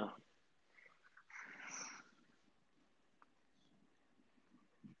don't know.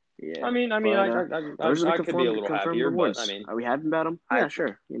 yeah. I Those are the could be a little confirmed happier, but I awards. mean, Are we happy about them? I Yeah,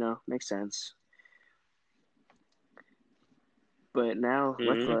 sure. Makes sense. But now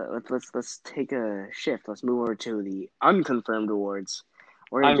mhm. let's take a shift. Let's move over to the unconfirmed awards.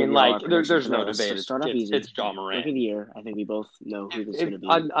 We're gonna give you all our predictions. There's So no let's debate. start off easy. It's Ja Rookie Morant. of the year. I think we both know who this is If gonna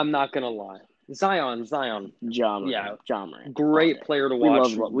be. I'm not gonna lie, Zion, Ja yeah, Morant. Ja Morant. All great day. player to We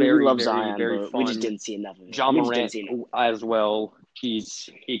love watch. we Very, love very, Zion, very but we just fun. didn't see enough of it. Ja We just didn't Morant see enough. as well.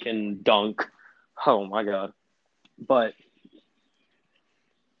 He can dunk. Oh my god! But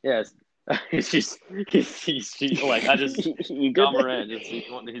yes, he's like I just You good Ja there? Morant.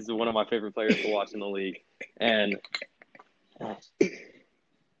 He's one of my favorite players to watch in the league, and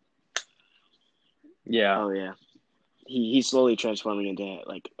yeah, Oh yeah. He's slowly transforming into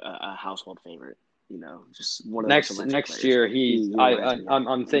like a household favorite. Just one of the most electric next players. year He reminds me of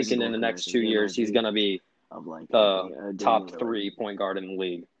I'm this is thinking in going the to next commercials. two He years reminds he's me gonna be of like the Damian top Lillard. 3 point guard in the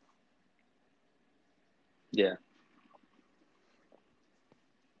league. Yeah.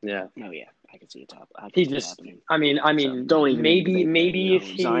 Yeah. Oh yeah, I can see it top. I can He see it just happening. I So mean don't even debate there. maybe if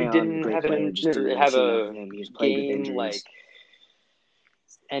he Zion, didn't great player, just didn't have see enough of a him. He was plagued with game like injuries.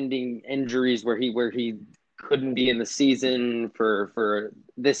 ending injuries where he couldn't be in the season for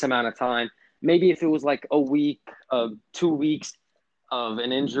this amount of time. Maybe if it was like a week, 2 weeks of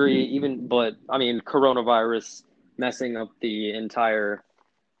an injury, even, but I mean, coronavirus messing up the entire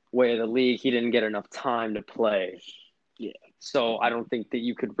way of the league, he didn't get enough time to play. Yeah. So I don't think that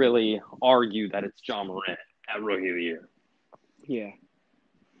you could really argue that it's Ja Morant at Rookie of the Year. Yeah.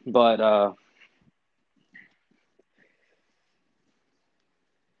 But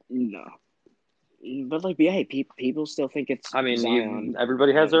No. But like, yeah, hey, people still think it's I mean, Zion.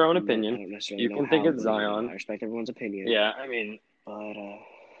 everybody has their own opinion. I don't necessarily You know can think how, it's but Zion. I respect everyone's opinion. Yeah, I mean, But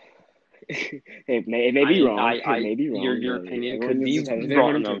it may be wrong. It may be wrong. your But opinion everyone could is be entitled to their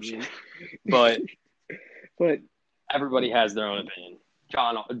own wrong, no, opinion. but But everybody has their own opinion.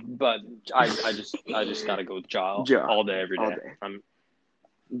 John, but I just gotta go with Ja Ja, all day, every all day. day. I'm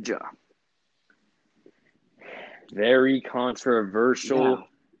Ja. very controversial Now,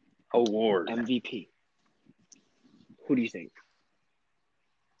 award. MVP. Who do you think?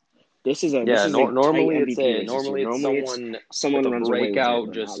 This is a normally tight it's MVP race this year. normally it's Normally someone with a runs away with it, breakout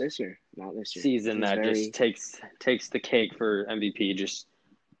but not just this year. Not this year. season This is that very just takes the cake for MVP, just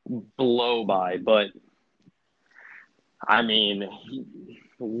blow by. But I mean,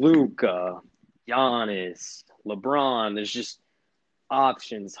 Luka, Giannis, LeBron. There's just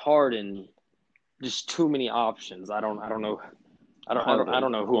options. Harden, just too many options. I don't know. I Harden,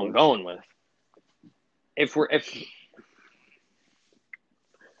 don't know of who I'm course. going with. If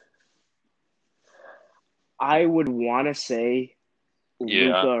I would want to say yeah,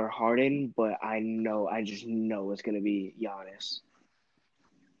 Luka or Harden, but I just know it's gonna be Giannis.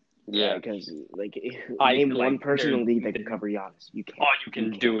 yeah, Because I name like one person there. in the league that can cover Giannis. You can't. All you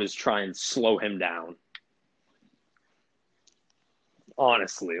can do is try and slow him down.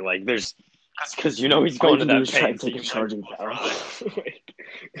 Honestly, like there's because he's All going you to can do that is try and paint. So take a you might as charging well foul. try.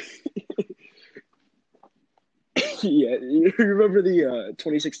 Yeah, you remember the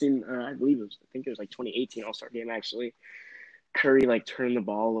 2016? I believe it was. I think it was like 2018 All Star game actually. Curry turned the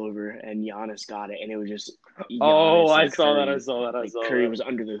ball over and Giannis got it, and it was just Oh, Giannis I and saw that. Curry. I saw that. I saw Curry that. was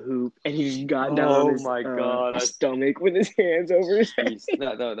under the hoop, and he just got down on Oh his my god! stomach with his hands over his head. Jeez, And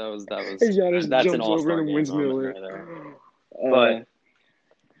Giannis that's an jumps over all-star and game wins moment Miller. right there. Uh, But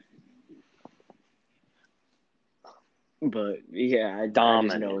but yeah, I just know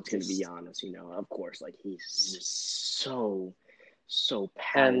dominant, it's gonna be just Giannis. Of course, he's just so so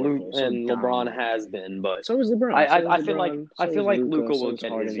and powerful, so LeBron dominant. has been, but So is LeBron. So is LeBron. I So feel is like Luka. Luka So will is get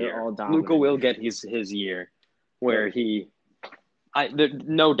his Harden. They're year. all Luka dominant. will get his year where But,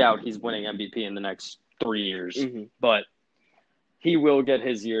 no doubt he's winning MVP in the next 3 years, mm-hmm. but he will get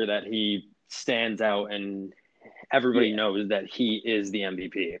his year that he stands out and everybody knows that he is the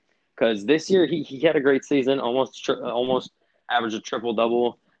MVP. Because this year he had a great season, almost averaged a triple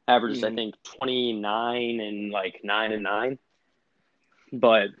double, averaged I think 29 and like 9 and 9.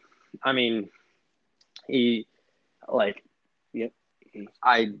 But I mean, he like Yep.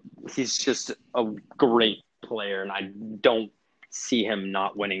 he's just a great player, and I don't see him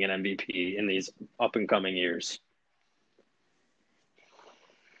not winning an MVP in these up and coming years.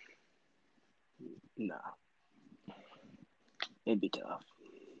 No. It'd be tough.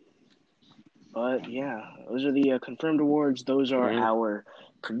 But yeah, those are the confirmed awards. Those are our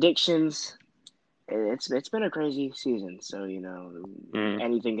predictions. It's been a crazy season, so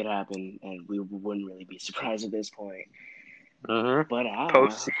anything could happen, and we wouldn't really be surprised at this point. But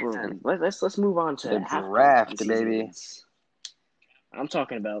let's move on to the draft, baby. I'm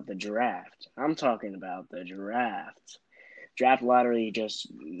talking about the draft. Draft lottery just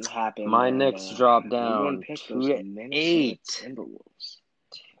happened. My Knicks dropped down one pick to 8. Timberwolves.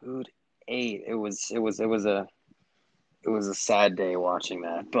 2-8. It was a sad day watching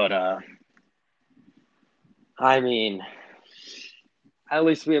that, but I mean, at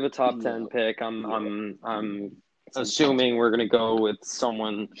least we have a top 10 pick. I'm assuming we're gonna go with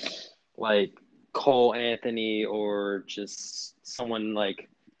someone like Cole Anthony or just someone like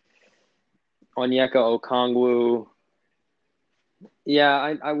Onyeka Okongwu.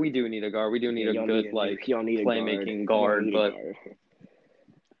 Yeah, we do need a guard. We do need a good playmaking guard, but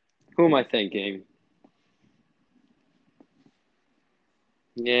who am I thinking?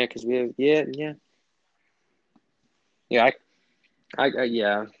 Yeah, because we have yeah.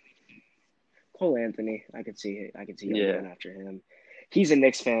 Cole Anthony, I could see him going after him. He's a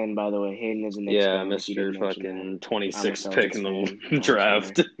Knicks fan, by the way. Hayden is a Knicks fan. Yeah, Mr. fucking 26th pick in the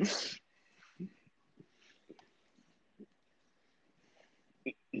draft.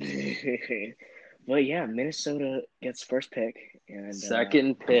 But yeah, Minnesota gets first pick and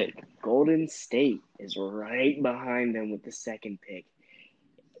second pick. Golden State is right behind them with the second pick.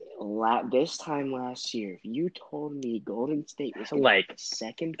 This time last year, if you told me Golden State was like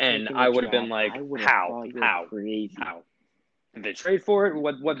second pick and I would have been like, how did they trade for it?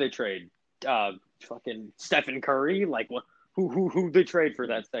 What they trade? Fucking Stephen Curry? Like what? Who they trade for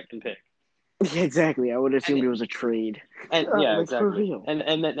that second pick? Yeah, exactly. I would have assumed it was a trade. And exactly. For real. And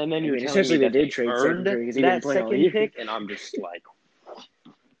then you're telling me that they trade earned that second pick, and I'm just like,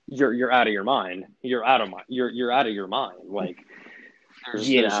 you're out of your mind. You're out of your mind. Like there's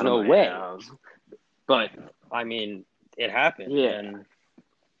no way. But I mean, it happened, and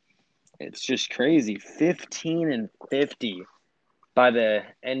it's just crazy. 15-50 by the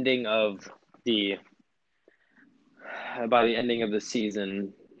ending of the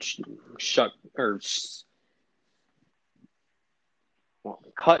season.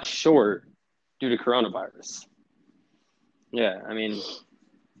 Cut short due to coronavirus. Yeah, I mean,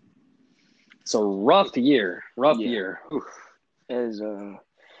 it's a rough year. Oof. As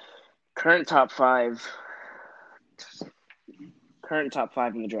current top five in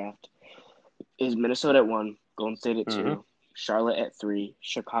the draft is Minnesota at 1, Golden State at 2, Charlotte at 3,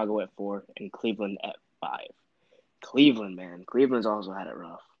 Chicago at 4, and Cleveland at 5. Cleveland's also had it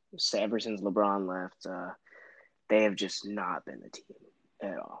rough. Ever since LeBron left, they have just not been the team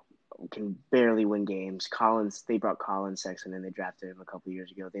at all. Can barely win games. They brought Colin Sexton and they drafted him a couple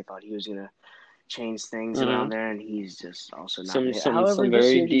years ago. They thought he was gonna change things around there, and he's just also not. However, some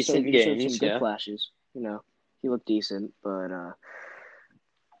very decent games. Some good flashes. He looked decent, but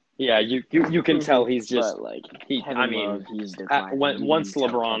yeah, you can tell he's just he's declining. Once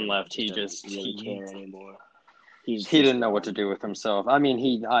LeBron left, he didn't care anymore. He didn't know what to do with himself. I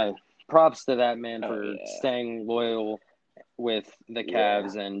mean, props to that man for staying loyal with the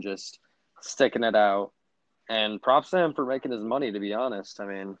Cavs and just sticking it out. And props to him for making his money, to be honest. I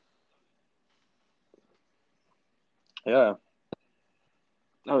mean, yeah.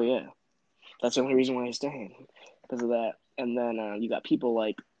 Oh, yeah. That's the only reason why he's staying, because of that. And then you got people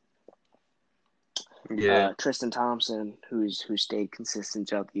like Tristan Thompson, who stayed consistent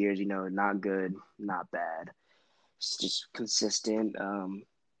throughout the years. Not good, not bad. It's just consistent.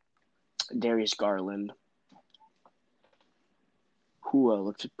 Darius Garland, who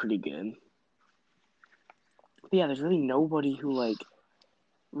looked pretty good. But yeah, there's really nobody who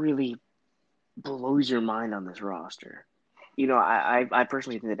really blows your mind on this roster. I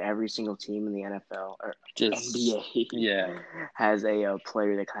personally think that every single team in the NFL or Just NBA has a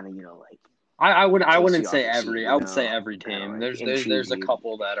player that kind of like I takes wouldn't you off say your seat, every. I would say that every kind of team. like There's intrigue a you.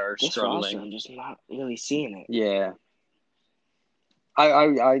 couple that are This roster, struggling. I'm just not really seeing it. Yeah. I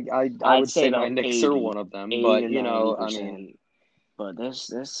I'd would say say my about Knicks are one of them, 80 but to I mean, 90%. But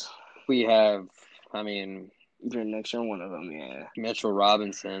this we have, I mean, your Knicks are one of them, yeah. Mitchell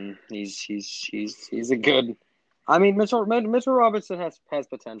Robinson. He's a good. I mean, Mitchell Robinson has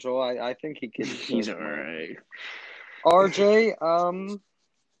potential. I think he can. He's alright. RJ,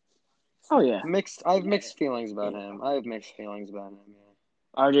 Oh yeah, mixed. I have mixed feelings about him.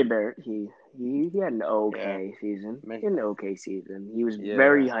 RJ Barrett, he had an okay season. He had an okay season. He was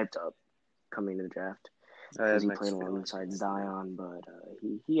very hyped up coming to the draft because he played alongside Zion, but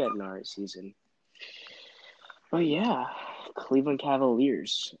he had an alright season. But yeah, Cleveland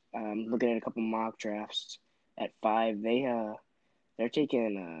Cavaliers. Looking at a couple mock drafts at 5, they're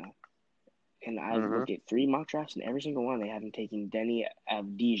taking and I've looked at 3 mock drafts, and every single one they have him taking Denny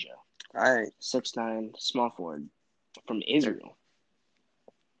Avdija, 6'9" small forward from Israel.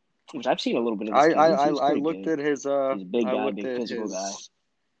 Which I've seen a little bit of this game. I looked at his he's a big guy, big physical guy.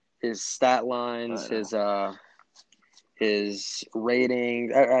 His stat lines, his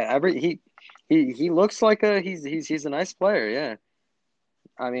rating, he looks like he's a nice player, yeah.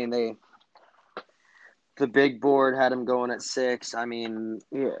 I mean the big board had him going at 6. I mean,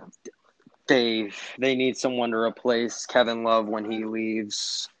 yeah. They need someone to replace Kevin Love when he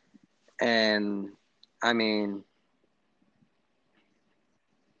leaves, and I mean,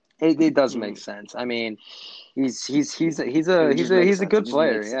 it does make sense. I mean, he's a good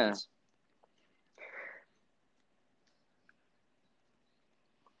player, yeah.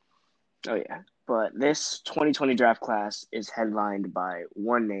 Oh yeah, but this 2020 draft class is headlined by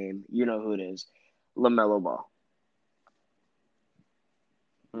one name. You know who it is, LaMelo Ball.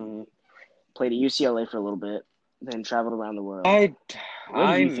 Mm-hmm. Played at UCLA for a little bit, then traveled around the world. Where do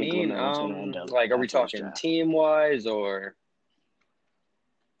you think LaMelo's going to end up? Like, are we talking team wise or?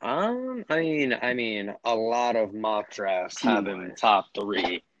 I mean, a lot of mock drafts have him top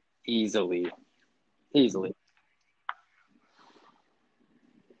 3 easily.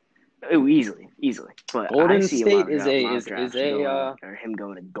 Oh, easily. But Golden I see State a lot of him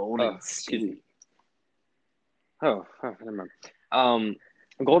going to Golden State. Oh, never mind.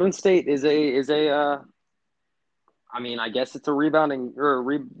 Golden State is a I mean, I guess it's a rebounding or a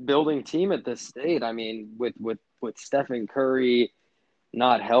rebuilding team at this state. I mean, with Stephen Curry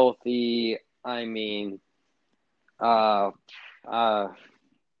not healthy, I mean, Klay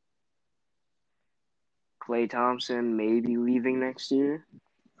Thompson maybe leaving next year.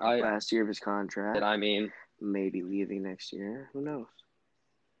 Last year of his contract. I mean, maybe leaving next year. Who knows?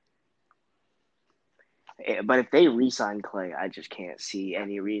 But if they re-sign Klay, I just can't see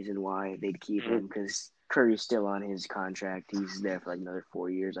any reason why they'd keep him because Curry's still on his contract. He's there for like another 4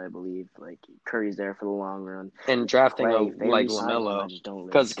 years, I believe. Like Curry's there for the long run. And drafting like LaMelo,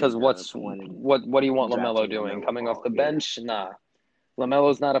 because what do you want LaMelo doing? Coming off the bench? Nah,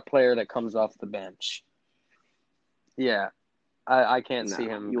 LaMelo's not a player that comes off the bench. Yeah, I can't see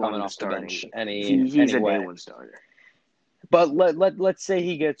him coming off the bench he's a day one starter. But let's say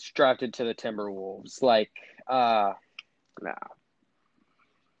he gets drafted to the Timberwolves, like nah.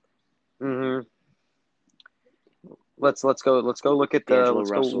 Let's go look at the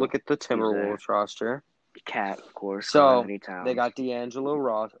Timberwolves roster. Cat, of course. So they got D'Angelo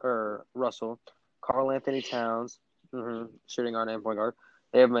Russell, Karl Anthony Towns, shooting guard and point guard.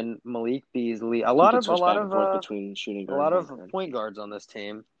 They have Malik Beasley. A lot of point guards on this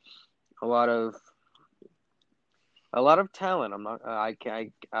team. A lot of talent.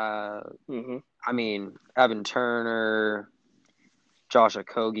 I mean, Evan Turner, Josh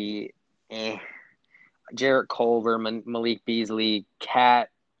Okogie, Jarrett Culver, Malik Beasley, Cat,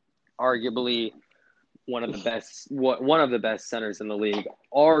 arguably one of the best centers in the league,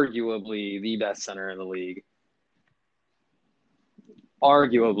 arguably the best center in the league.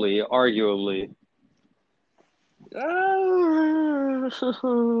 Arguably.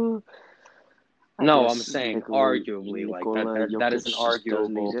 No, I'm saying arguably. Like that is an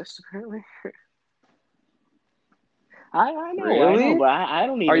arguable. Exist, apparently. I know, really? But I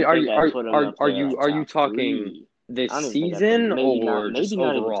don't even think I put him up there. Are you talking this season or just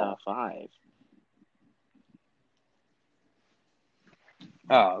not overall? Even top 5.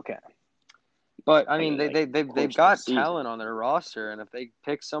 Oh, okay. But I mean, they've got talent on their roster, and if they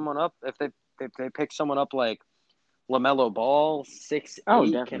pick someone up, if they pick someone up like LaMelo Ball,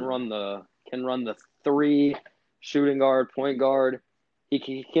 6'8", can run the 3, shooting guard, point guard.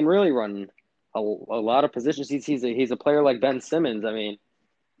 He can really run a lot of positions. He's a player like Ben Simmons. I mean,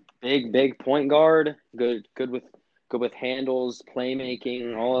 big point guard, good with handles,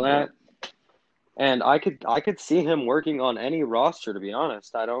 playmaking, all of that. And I could see him working on any roster, to be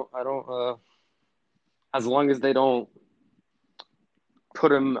honest. I don't as long as they don't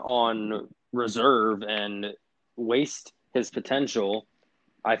put him on reserve and waste his potential,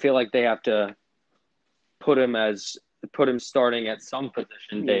 I feel like they have to put him starting at some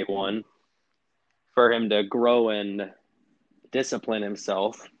position day one for him to grow and discipline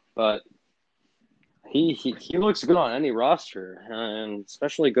himself. But he looks good on any roster, and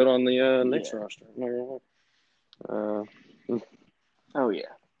especially good on the Knicks roster. Oh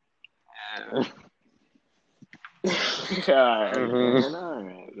yeah. All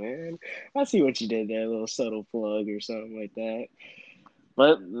right, man. I see what you did there, a little subtle plug or something like that.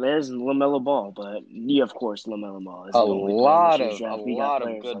 But there's LaMelo Ball, but of course LaMelo Ball is the only player in this year's draft. We got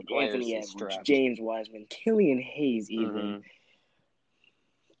players like Anthony Edwards, James Wiseman, Killian Hayes, even.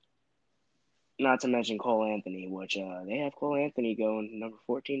 Not to mention Cole Anthony, which they have Cole Anthony going number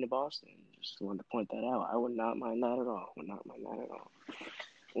 14 to Boston. Just wanted to point that out. I would not mind that at all.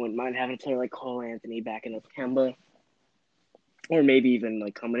 Wouldn't mind having a player like Cole Anthony backing up Kemba, or maybe even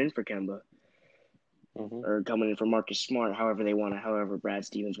like coming in for Kemba, or coming in for Marcus Smart. However Brad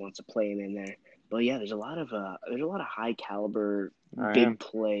Stevens wants to play him in there. But yeah, there's a lot of high caliber, big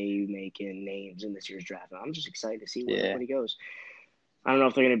play making names in this year's draft. And I'm just excited to see where everybody goes. I don't know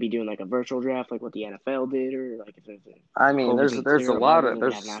if they're going to be doing like a virtual draft, like what the NFL did, or like if it's. I mean, there's a lot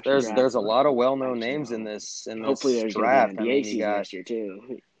of well-known names in this hopefully there's draft. Going to be an NBA season next year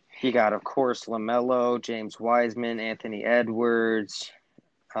too. You got, of course, LaMelo, James Wiseman, Anthony Edwards,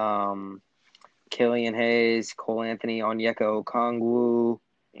 Killian Hayes, Cole Anthony, Onyeka Okongwu,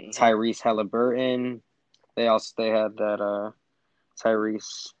 Tyrese Halliburton. They had that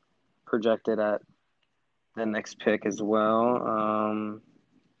Tyrese projected at the next pick as well.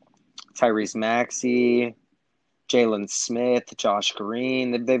 Tyrese Maxey, Jalen Smith, Josh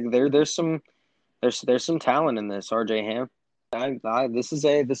Green. There's some talent in this. RJ Ham. This is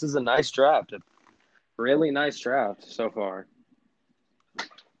a nice draft. A really nice draft so far.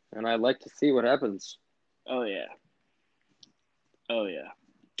 And I'd like to see what happens. Oh yeah.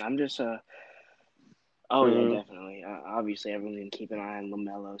 I'm just yeah, definitely. Obviously, everyone's gonna keep an eye on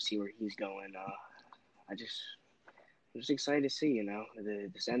LaMelo, see where he's going. I'm just excited to see. You know,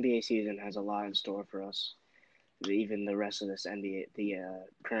 this NBA season has a lot in store for us. Even the rest of this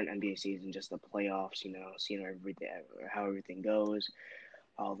current NBA season, just the playoffs. You know, seeing how everything goes,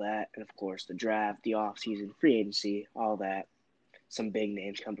 all that, and of course the draft, the off season, free agency, all that. Some big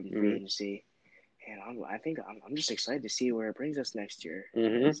names come from free agency, and I'm just excited to see where it brings us next year.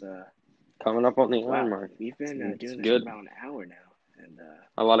 Coming up on the hour mark. We've been doing this for about an hour now, and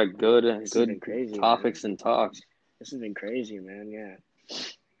a lot of good topics and talks. This has been crazy, man. Yeah.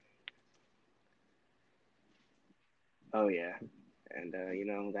 Oh yeah, and you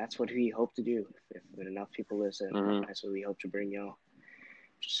know that's what we hope to do. If enough people listen, that's what we hope to bring y'all.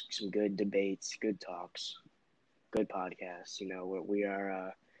 Just some good debates, good talks, good podcasts. You know,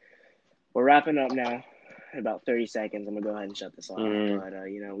 we're wrapping up now. In about 30 seconds, I'm gonna go ahead and shut this off. But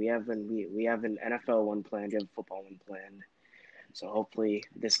you know, we have an NFL one planned, we have a football one planned. So hopefully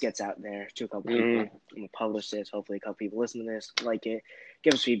this gets out there to a couple people. I'm gonna publish this. Hopefully a couple people listen to this, like it,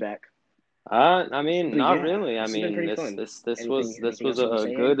 give us feedback. I mean, not really. I mean, this was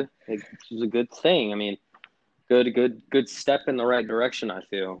a good thing. I mean, good step in the right direction, I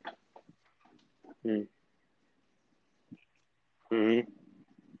feel.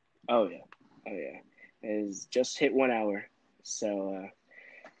 Oh yeah. It's just hit 1 hour. So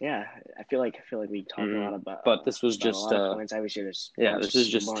yeah, I feel like we talked a lot about. But this was just points. I wish it was. Yeah, this is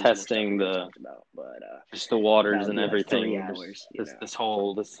just testing just the waters and everything. Like 3 hours. This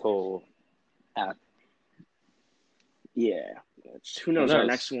whole app. Yeah. Who knows? Our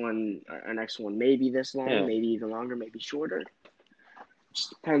next one may be this long, maybe even longer, maybe shorter. Just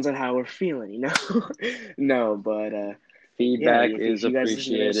depends on how we're feeling, you know. No, but feedback is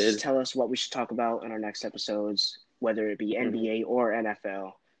appreciated. Tell us what we should talk about in our next episodes, whether it be NBA or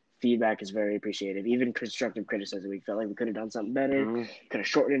NFL. Feedback is very appreciated. Even constructive criticism. We felt like we could have done something better, could have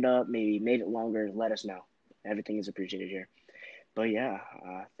shortened it up, maybe made it longer. Let us know. Everything is appreciated here. But yeah,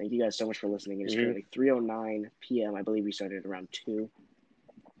 thank you guys so much for listening. It is currently 3:09 p.m. I believe we started around 2.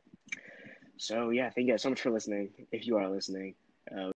 So yeah, thank you guys so much for listening. If you are listening,